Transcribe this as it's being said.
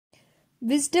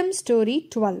Wisdom Story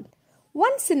 12.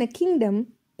 Once in a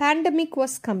kingdom, pandemic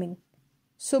was coming.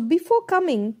 So before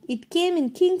coming, it came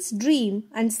in king's dream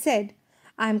and said,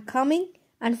 I am coming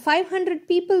and 500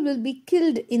 people will be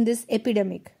killed in this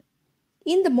epidemic.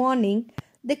 In the morning,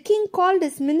 the king called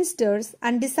his ministers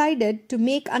and decided to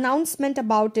make announcement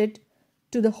about it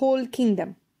to the whole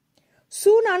kingdom.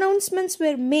 Soon announcements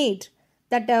were made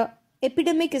that an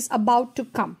epidemic is about to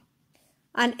come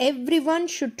and everyone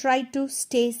should try to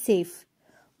stay safe.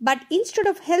 But instead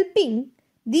of helping,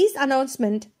 these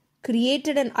announcements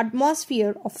created an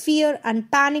atmosphere of fear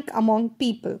and panic among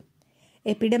people.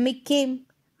 Epidemic came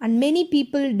and many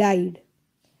people died.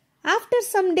 After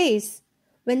some days,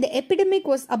 when the epidemic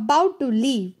was about to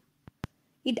leave,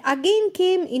 it again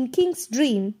came in king's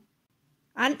dream,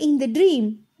 and in the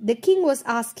dream, the king was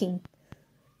asking,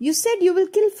 You said you will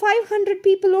kill 500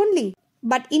 people only,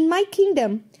 but in my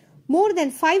kingdom, more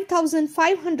than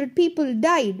 5,500 people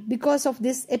died because of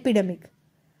this epidemic.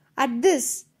 At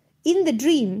this, in the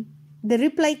dream, the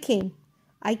reply came,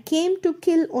 I came to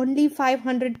kill only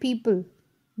 500 people,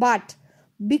 but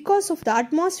because of the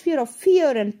atmosphere of fear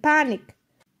and panic,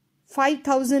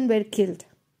 5,000 were killed.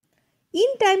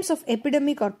 In times of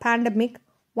epidemic or pandemic,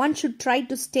 one should try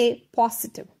to stay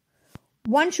positive.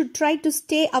 One should try to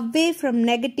stay away from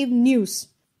negative news.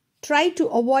 Try to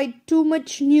avoid too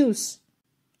much news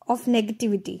of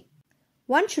negativity.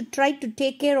 One should try to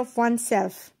take care of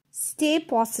oneself. Stay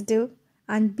positive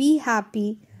and be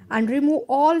happy and remove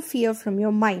all fear from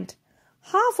your mind.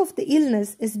 Half of the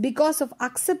illness is because of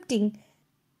accepting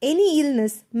any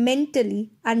illness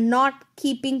mentally and not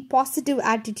keeping positive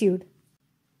attitude.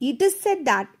 It is said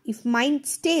that if mind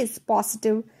stays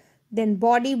positive, then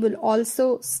body will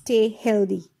also stay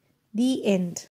healthy. The end.